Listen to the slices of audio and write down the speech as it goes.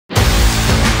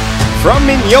From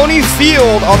Mignone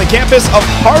Field on the campus of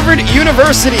Harvard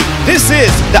University, this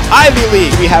is the Ivy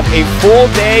League. We have a full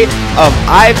day of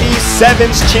Ivy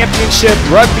Sevens Championship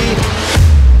Rugby.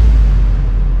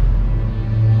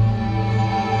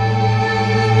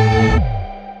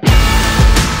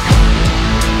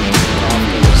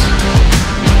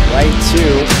 Right to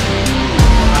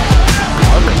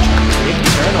Harvard trying to create the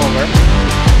turnover.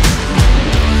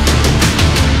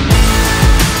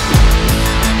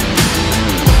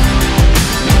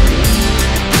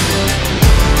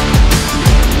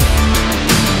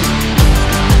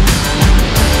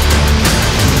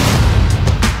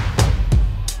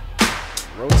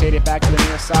 Rotate it back to the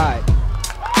near side.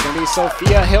 It's going to be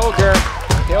Sophia Hilger.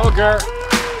 Hilger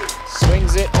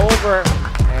swings it over,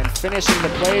 and finishing the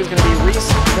play is going to be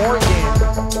Reese Morgan.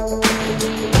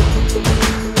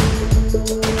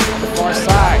 On the far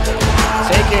side.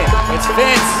 Take it. It's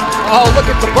Vince. Oh, look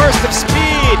at the burst of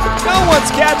speed. No one's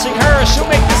catching her. She'll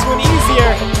make this one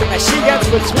easier as she gets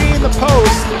between the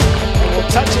posts and will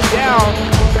touch it down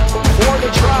for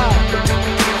the try.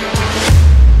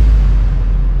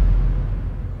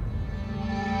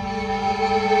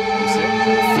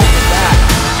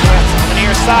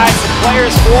 Side, some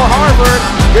players for Harvard.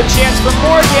 Good chance for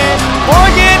Morgan.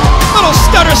 Morgan, little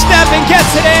stutter step and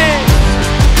gets it in.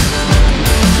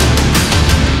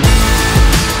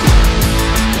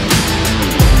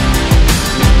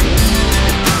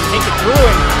 Take it through,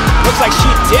 and looks like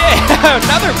she did.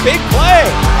 Another big play.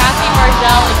 Kathy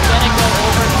Margell is going to go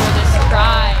over for this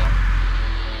try.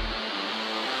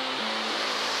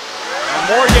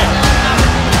 Morgan.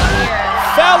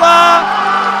 Fella.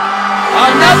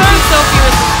 Another Sophie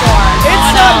with the score.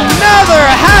 It's another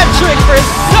hat trick for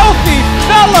Sophie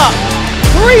Fella.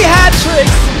 3 hat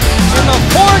tricks in the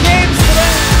 4 games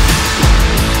today.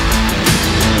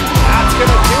 That's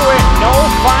gonna do it. No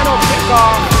final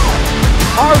kickoff.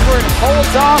 Harvard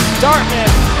holds off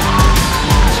Dartmouth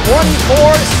 24-17.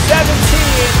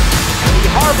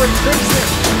 The Harvard Crimson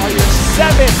are your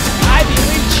 7th